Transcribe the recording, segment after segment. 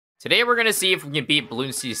Today we're gonna see if we can beat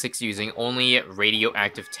Bloons TD using only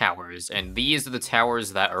radioactive towers, and these are the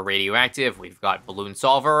towers that are radioactive. We've got Balloon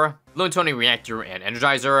Solver, Balloon Tony Reactor and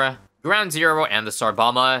Energizer, Ground Zero and the Star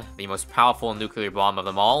Bomba, the most powerful nuclear bomb of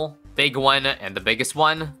them all, Big One and the biggest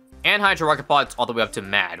one, and Hydro Rocket Pods all the way up to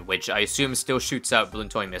Mad, which I assume still shoots out Balloon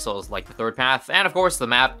Tony missiles like the third path, and of course the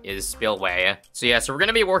map is Spillway. So yeah, so we're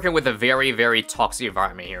gonna be working with a very, very toxic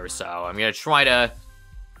environment here, so I'm gonna try to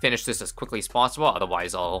finish this as quickly as possible,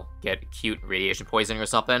 otherwise I'll get acute radiation poisoning or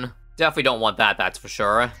something. Definitely don't want that, that's for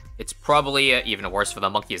sure. It's probably even worse for the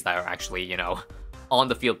monkeys that are actually, you know, on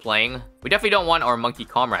the field playing. We definitely don't want our monkey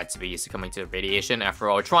comrades to be succumbing to radiation. After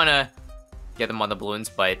all, we're trying to get them on the balloons,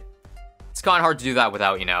 but it's kind of hard to do that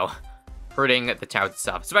without, you know, hurting the towers and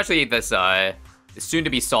stuff. Especially this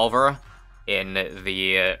soon-to-be Solver in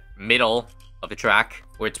the middle of the track,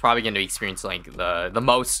 where it's probably going to experience like the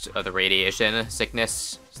most of the radiation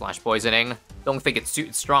sickness / poisoning. Don't think it's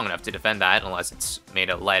strong enough to defend that unless it's made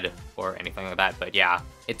of lead or anything like that, but yeah,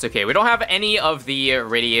 it's okay. We don't have any of the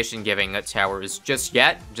radiation giving towers just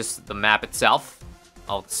yet, just the map itself.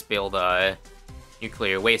 I'll spill the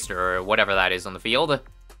nuclear waste or whatever that is on the field. You're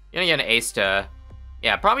gonna get an ace to,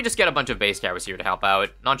 yeah, probably just get a bunch of base towers here to help out.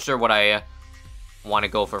 Not sure what I want to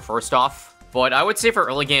go for first off, but I would say for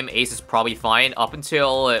early game, ace is probably fine up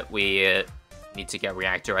until we need to get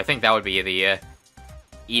reactor. I think that would be the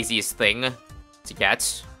easiest thing to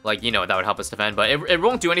get. Like, you know, that would help us defend, but it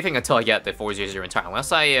won't do anything until I get the 400 entire,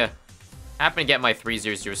 unless I happen to get my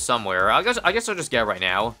 300 somewhere. I guess I'll just get it right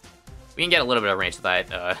now. We can get a little bit of range to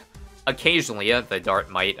that. Occasionally, the dart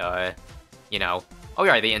might, you know... Oh,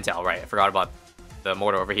 yeah, the intel, right. I forgot about the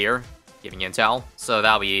mortar over here, giving intel. So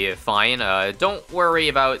that'll be fine. Don't worry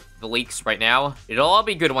about the leaks right now. It'll all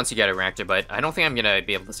be good once you get a reactor, but I don't think I'm gonna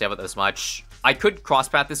be able to save it this much. I could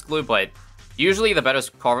crosspath this glue, but usually the better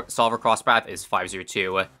solver crosspath is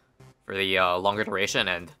 502 for the longer duration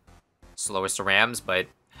and slowest rams, but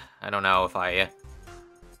I don't know if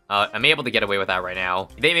I'm able to get away with that right now.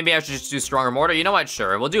 Maybe I should just do stronger mortar. You know what?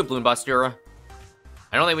 Sure, we'll do a Balloon Buster.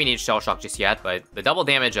 I don't think we need Shell Shock just yet, but the double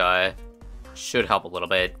damage should help a little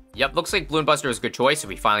bit. Yep, looks like Balloon Buster is a good choice. So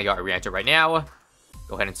we finally got a reactor right now.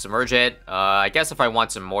 Go ahead and submerge it. I guess if I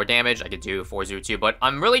want some more damage, I could do 402, but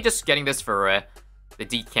I'm really just getting this for the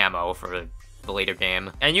D camo for the later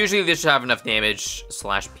game. And usually this should have enough damage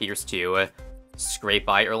 / pierce to scrape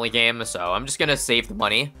by early game, so I'm just gonna save the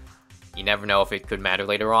money. You never know if it could matter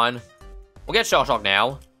later on. We'll get Shell Shock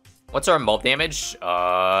now. What's our mob damage?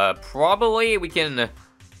 Probably we can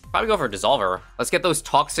go for a Dissolver. Let's get those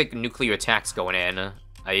toxic nuclear attacks going in.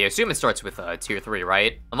 I assume it starts with tier 3,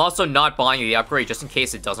 right? I'm also not buying the upgrade just in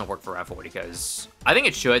case it doesn't work for F40, because I think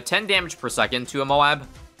it should. 10 damage per second to a Moab.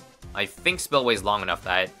 I think Spillway's long enough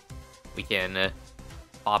that we can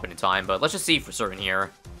pop it in time, but let's just see for certain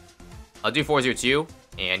here. I'll do 402,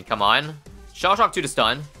 and come on. Shell Shock 2 to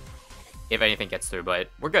stun, if anything gets through, but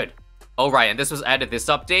we're good. Oh, right, and this was added this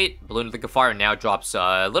update. Balloon of the Fire now drops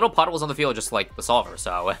little puddles on the field just like the Solver,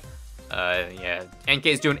 so yeah. NK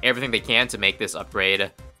is doing everything they can to make this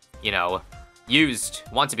upgrade, you know,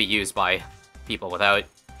 want to be used by people without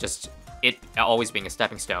just it always being a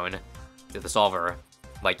stepping stone to the Solver,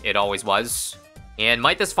 like it always was. And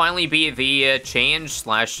might this finally be the change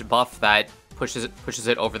 / buff that pushes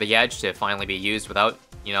it over the edge to finally be used without,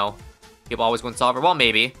 you know, people always going Solver? Well,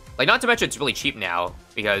 maybe. Like, not to mention it's really cheap now,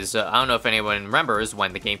 because I don't know if anyone remembers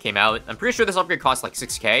when the game came out. I'm pretty sure this upgrade cost like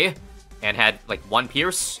 6k, and had like 1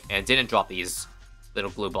 pierce, and didn't drop these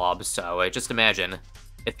little glue blobs, so just imagine.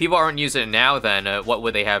 If people aren't using it now, then what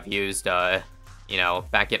would they have used, you know,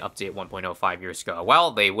 back in update 1.05 years ago?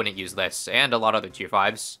 Well, they wouldn't use this, and a lot of other tier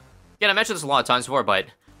 5s. Again, I mentioned this a lot of times before, but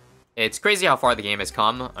it's crazy how far the game has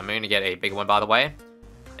come. I'm going to get a big one, by the way.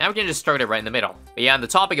 Now we can just start it right in the middle. But yeah, on the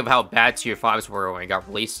topic of how bad tier 5s were when it got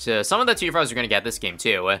released, some of the tier 5s we're going to get this game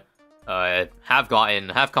too, have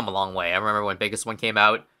come a long way. I remember when Biggest One came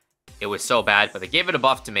out, it was so bad, but they gave it a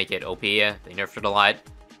buff to make it OP. They nerfed it a lot.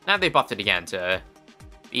 Now they buffed it again to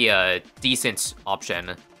be a decent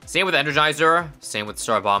option. Same with Energizer, same with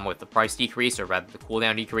Star Bomb with the price decrease, or rather the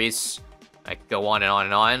cooldown decrease. I could go on and on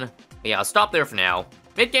and on. But yeah, I'll stop there for now.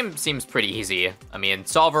 Mid-game seems pretty easy. I mean,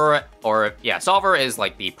 Solver is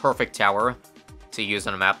like the perfect tower to use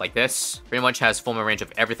on a map like this. Pretty much has full range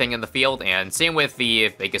of everything in the field, and same with the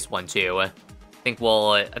Biggest One too. I think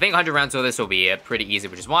 100 rounds of this will be pretty easy,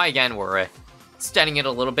 which is why, again, we're extending it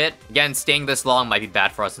a little bit. Again, staying this long might be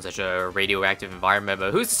bad for us in such a radioactive environment,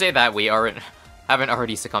 but who's to say that we haven't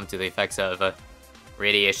already succumbed to the effects of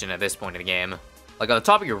radiation at this point in the game? Like, on the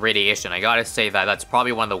topic of radiation, I gotta say that that's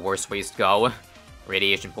probably one of the worst ways to go.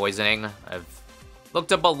 Radiation poisoning. I've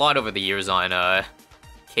looked up a lot over the years on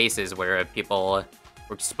cases where people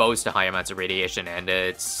were exposed to high amounts of radiation, and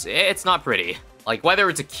it's not pretty. Like, whether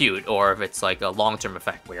it's acute or if it's like a long-term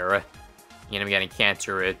effect where you end up getting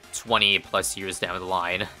cancer 20 plus years down the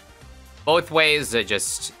line. Both ways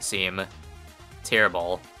just seem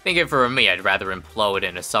terrible. Thinking for me, I'd rather implode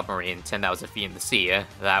in a submarine 10,000 feet in the sea.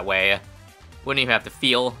 That way, wouldn't even have to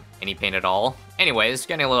feel any pain at all. Anyways,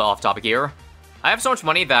 getting a little off topic here. I have so much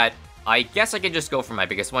money that I guess I could just go for my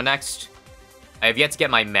biggest one next. I have yet to get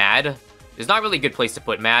my MAD. There's not really a good place to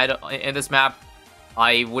put MAD in this map.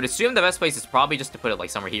 I would assume the best place is probably just to put it like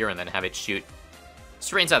somewhere here and then have it shoot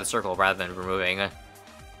straight inside the circle rather than removing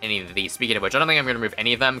any of these. Speaking of which, I don't think I'm going to remove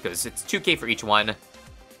any of them because it's 2k for each one.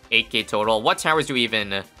 8k total. What towers do we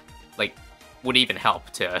even, like, would even help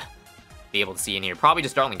to be able to see in here? Probably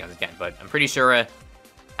just Dartling guns again, but I'm pretty sure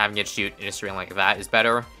having it shoot in a string like that is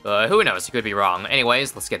better. Who knows? It could be wrong.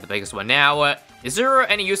 Anyways, let's get the biggest one now. Is there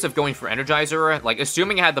any use of going for Energizer? Like,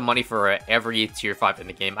 assuming I had the money for every tier 5 in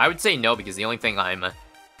the game, I would say no, because the only thing I'm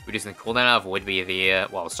reducing the cooldown of would be the,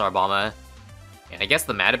 well, Star Bomber. And I guess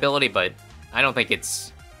the MAD ability, but I don't think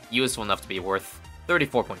it's useful enough to be worth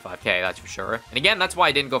 34.5k, that's for sure. And again, that's why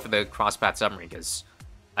I didn't go for the crosspath submarine, because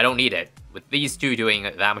I don't need it. With these two doing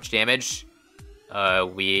that much damage,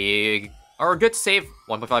 we are good to save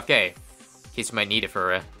 1.5k, in case you might need it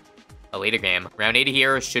for a later game. Round 80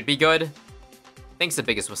 here should be good. I think the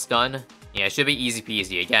biggest was done. Yeah, it should be easy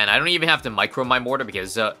peasy. Again, I don't even have to micro my mortar,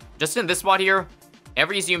 because just in this spot here,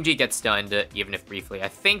 every ZMG gets stunned, even if briefly. I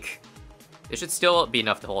think it should still be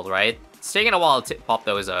enough to hold, right? It's taking a while to pop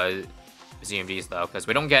those ZMGs, though, because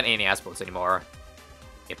we don't get any aspirates anymore.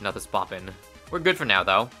 If nothing's popping. We're good for now,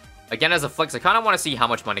 though. Again, as a flex, I kind of want to see how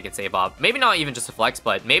much money I can save up. Maybe not even just a flex,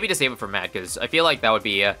 but maybe to save it for MAD, because I feel like that would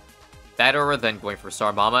be better than going for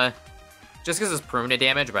Star Bomber. Just because it's permanent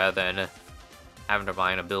damage, rather than having to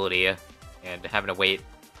buy an ability and having to wait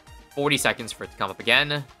 40 seconds for it to come up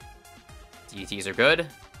again. DTs are good.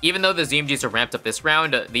 Even though the ZMGs are ramped up this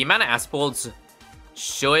round, the amount of aspirates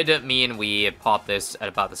should mean we pop this at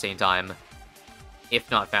about the same time. If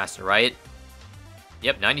not faster, right?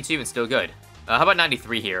 Yep, 92 and still good. How about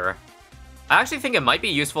 93 here? I actually think it might be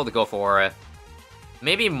useful to go for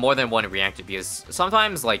maybe more than one reactor, because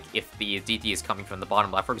sometimes, like, if the DT is coming from the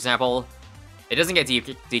bottom left, for example, it doesn't get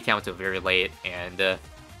decamped until very late, and I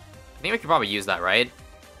think we could probably use that, right?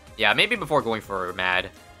 Yeah, maybe before going for MAD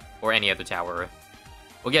or any other tower.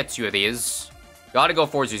 We'll get 2 of these. Gotta go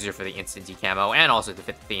 4-0 for the instant decamo, and also to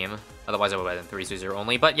fit the theme. Otherwise, I would have been 3-0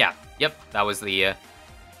 only. But yeah, yep, that was the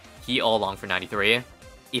key all along for 93.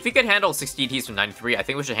 If we could handle 60 Ts from 93, I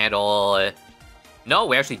think we should handle... No,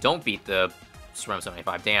 we actually don't beat the Surround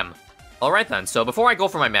 75, damn. Alright then, so before I go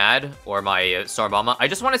for my MAD, or my Star Bomber, I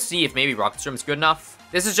just want to see if maybe Rocket Storm's good enough.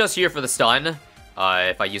 This is just here for the stun,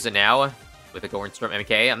 if I use it now, with the Golden Storm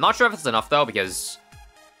MK. I'm not sure if it's enough though, because,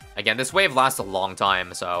 again, this wave lasts a long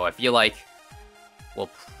time, so I feel like we'll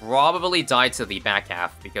probably die to the back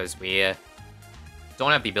half, because we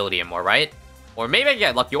don't have the ability anymore, right? Or maybe I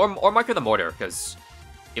get lucky, or micro the mortar, because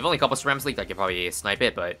if only a couple Cerams leaked, I could probably snipe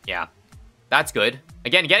it, but yeah. That's good.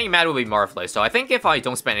 Again, getting MAD would be marvelous, so I think if I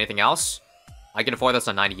don't spend anything else, I can afford this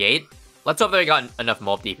on 98. Let's hope that I got enough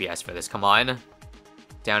Moab DPS for this, come on.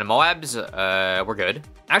 Down to Moabs, we're good.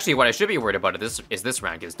 Actually, what I should be worried about is this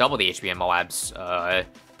round, because double the HP in Moabs. I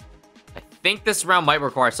think this round might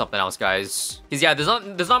require something else, guys. Because yeah, there's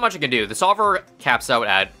not much I can do. The Solver caps out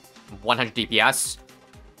at 100 DPS.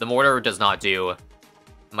 The Mortar does not do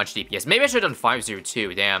much DPS. Maybe I should have done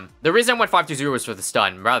 502, damn. The reason I went 520 was for the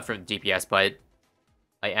stun, rather than DPS, but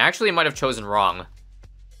I actually might have chosen wrong.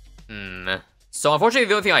 So unfortunately,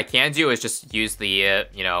 the only thing I can do is just use the,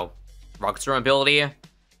 you know, Rocket Storm ability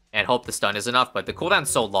and hope the stun is enough, but the cooldown's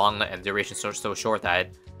so long and duration so short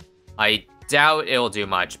that I doubt it'll do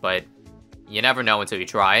much, but you never know until you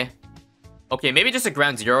try. Okay, maybe just a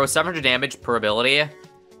ground 0, 700 damage per ability.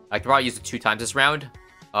 I could probably use it 2 times this round.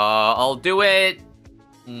 I'll do it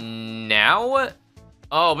now?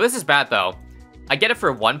 Oh, but this is bad, though. I get it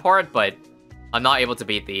for one part, but I'm not able to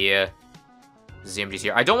beat the ZMGs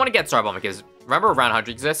here. I don't want to get Star Bomb, because remember round 100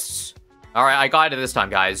 exists? Alright, I got it this time,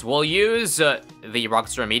 guys. We'll use the Rocket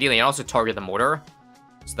Storm immediately and also target the mortar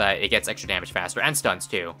so that it gets extra damage faster, and stuns,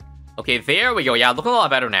 too. Okay, there we go. Yeah, looking a lot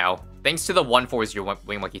better now. Thanks to the 140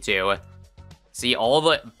 Wing Monkey, too. See, all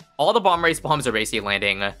the bomb race bombs are basically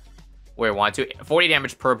landing where I want to. 40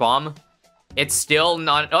 damage per bomb. It's still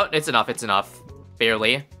not... Oh, it's enough.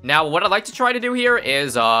 Barely. Now, what I'd like to try to do here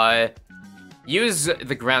is, use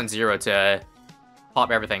the ground 0 to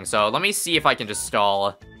pop everything. So, let me see if I can just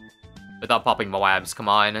stall without popping Moabs. Come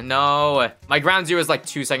on. No. My ground 0 is like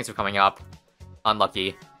 2 seconds of coming up.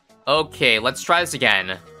 Unlucky. Okay, let's try this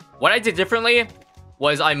again. What I did differently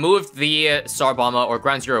was I moved the Star Bomber or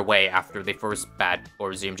Ground Zero away after the first bad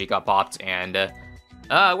or ZMG got popped, and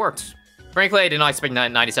it worked. Frankly, I did not expect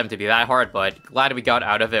 97 to be that hard, but glad we got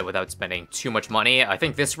out of it without spending too much money. I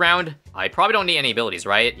think this round, I probably don't need any abilities,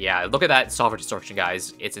 right? Yeah, look at that Solver Destruction,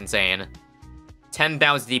 guys. It's insane.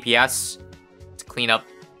 10,000 DPS to clean up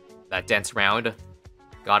that dense round.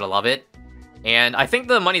 Gotta love it. And I think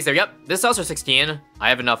the money's there. Yep, this is also 16. I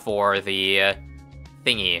have enough for the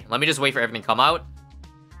thingy. Let me just wait for everything to come out.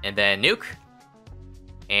 And then nuke.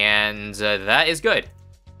 And that is good.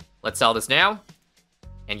 Let's sell this now.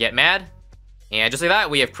 And get mad. And just like that,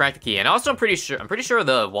 we have cracked the key. And also, I'm pretty sure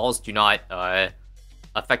the walls do not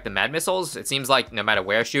affect the mad missiles. It seems like no matter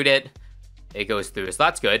where I shoot it, it goes through. So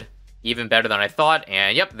that's good. Even better than I thought.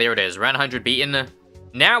 And yep, there it is. Round 100 beaten.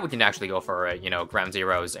 Now we can actually go for, you know, ground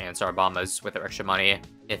zeros and Star Bombers with our extra money.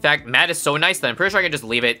 In fact, mad is so nice that I'm pretty sure I can just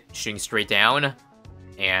leave it shooting straight down.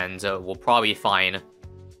 And we'll probably be fine.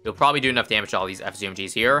 We'll probably do enough damage to all these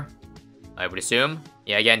FZMGs here, I would assume.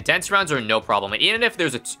 Yeah, again, dense rounds are no problem. And even if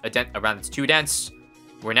there's a round that's too dense,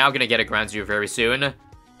 we're now going to get a ground zero very soon.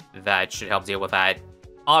 That should help deal with that.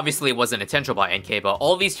 Obviously, it wasn't intentional by NK, but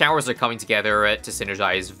all these towers are coming together to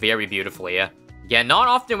synergize very beautifully. Yeah, not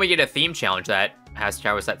often we get a theme challenge that has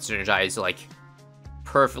towers that synergize, like,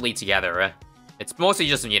 perfectly together. It's mostly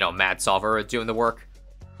just, you know, Mad Solver doing the work.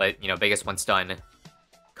 But, you know, biggest one's done.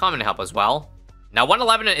 Common to help as well. Now,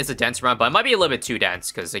 111 is a dense round, but it might be a little bit too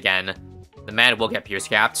dense, because, again, the Mad will get Pierce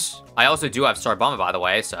capped. I also do have Star Bomber, by the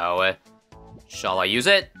way, so shall I use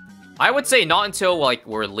it? I would say not until, like,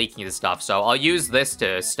 we're leaking the stuff, so I'll use this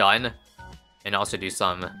to stun, and also do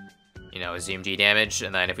some, you know, ZMG damage,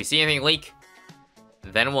 and then if we see anything leak,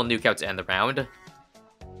 then we'll nuke out to end the round.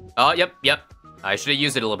 Oh, yep. I should have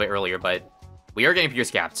used it a little bit earlier, but we are getting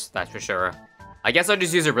Pierce capped, that's for sure. I guess I'll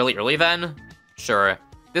just use it really early then. Sure.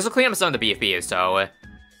 This will clean up some of the BFBs, so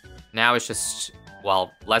now it's just,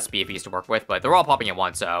 well, less BFBs to work with, but they're all popping at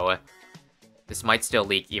once, so this might still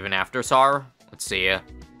leak even after SAR. Let's see.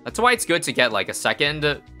 That's why it's good to get, like, a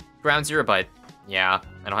second ground zero, but yeah,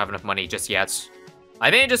 I don't have enough money just yet. I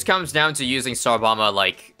think it just comes down to using Star Bomber,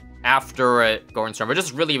 like, after Gordon Storm, or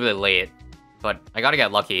just really, really late. But I gotta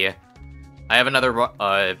get lucky. I have another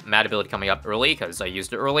mad ability coming up early, because I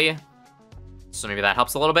used it early. So maybe that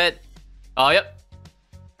helps a little bit. Oh, yep.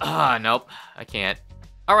 Nope. I can't.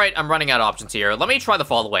 Alright, I'm running out of options here. Let me try the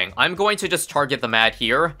following. I'm going to just target the mad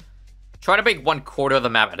here. Try to make 1/4 of the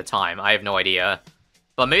map at a time. I have no idea.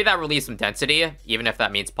 But maybe that relieves some density, even if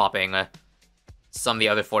that means popping some of the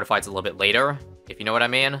other fortifieds a little bit later, if you know what I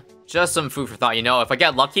mean. Just some food for thought, you know. If I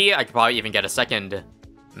get lucky, I could probably even get a second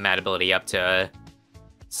mad ability up to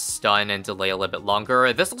stun and delay a little bit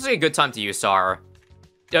longer. This looks like a good time to use SAR.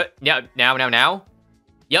 Yeah, now.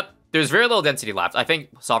 Yep, there's very little density left. I think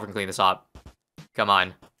Solver can clean this up. Come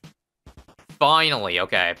on. Finally,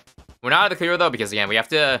 okay. We're not out of the clear, though, because, again, we have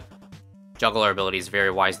to juggle our abilities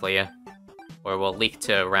very wisely. Or we'll leak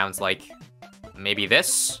to rounds like maybe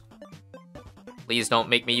this. Please don't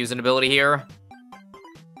make me use an ability here.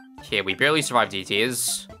 Okay, we barely survived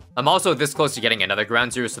DTs. I'm also this close to getting another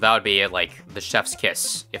ground zero, so that would be, like, the chef's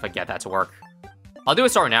kiss, if I get that to work. I'll do a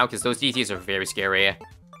SAR now, because those DTs are very scary.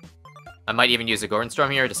 I might even use a Gordon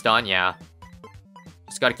Storm here to stun, yeah.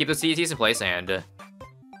 Just gotta keep those DTs in place, and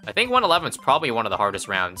I think 111 is probably one of the hardest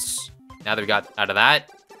rounds. Now that we got out of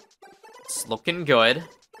that, it's looking good.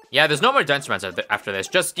 Yeah, there's no more dense rounds after this,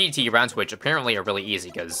 just DT rounds, which apparently are really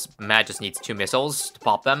easy, because Mad just needs 2 missiles to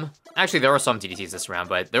pop them. Actually, there are some DTs this round,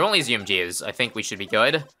 but they're only ZMGs. I think we should be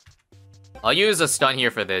good. I'll use a stun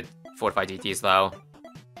here for the fortified DTs, though.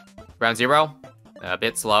 Ground zero, a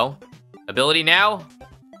bit slow. Ability now,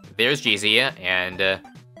 there's GZ, and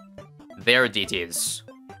there are DTs.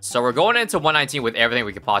 So we're going into 119 with everything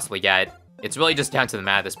we could possibly get. It's really just down to the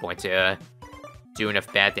Mad at this point to do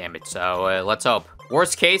enough bad damage, so let's hope.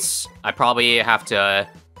 Worst case, I probably have to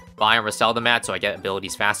buy and resell the Mad so I get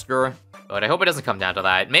abilities faster. But I hope it doesn't come down to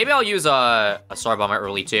that. Maybe I'll use a Star Bomber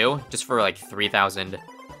early too, just for like 3,000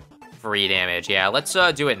 free damage. Yeah, let's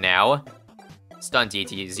do it now. Stun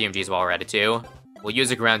DT, ZMGs while we're at it too. We'll use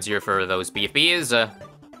a ground zero for those BFBs.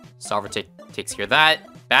 Solver takes care of that.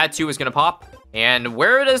 Bad 2 is gonna pop. And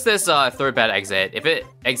where does this third bad exit? If it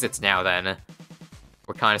exits now, then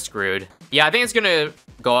we're kind of screwed. Yeah, I think it's gonna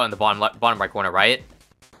go out in the bottom right corner, right?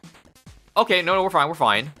 Okay, no, we're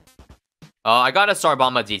fine. I got a Star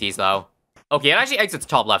Bomber DTs, though. Okay, it actually exits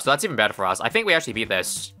top left, so that's even better for us. I think we actually beat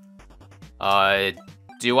this.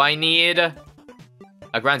 Do I need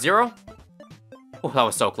a ground zero? Oh, that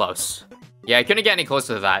was so close. Yeah, I couldn't get any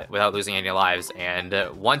closer to that without losing any lives. And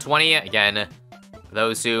 120, again, For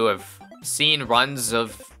those who have seen runs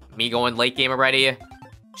of me going late game already, you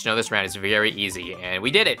should know this round is very easy, and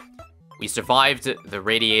we did it. We survived the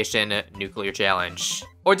radiation nuclear challenge.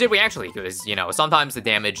 Or did we actually? Because, you know, sometimes the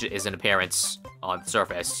damage isn't apparent on the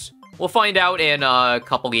surface. We'll find out in a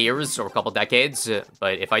couple years or a couple decades,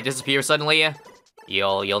 but if I disappear suddenly,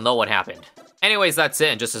 you'll know what happened. Anyways, that's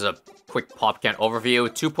it, and just as a quick pop count overview,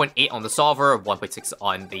 2.8 on the solver, 1.6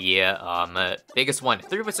 on the biggest one,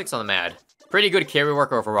 3.6 on the mad. Pretty good carry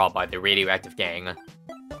work overall by the Radioactive gang.